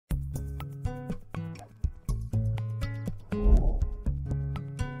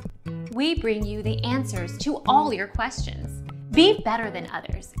We bring you the answers to all your questions. Be better than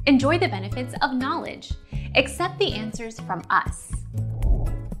others. Enjoy the benefits of knowledge. Accept the answers from us.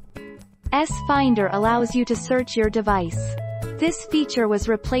 S-Finder allows you to search your device. This feature was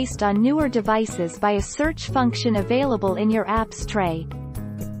replaced on newer devices by a search function available in your apps tray.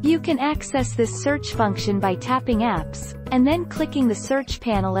 You can access this search function by tapping Apps, and then clicking the search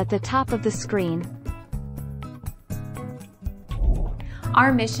panel at the top of the screen.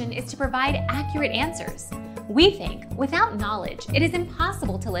 Our mission is to provide accurate answers. We think without knowledge, it is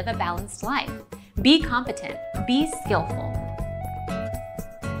impossible to live a balanced life. Be competent, be skillful.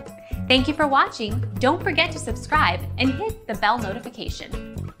 Thank you for watching. Don't forget to subscribe and hit the bell notification.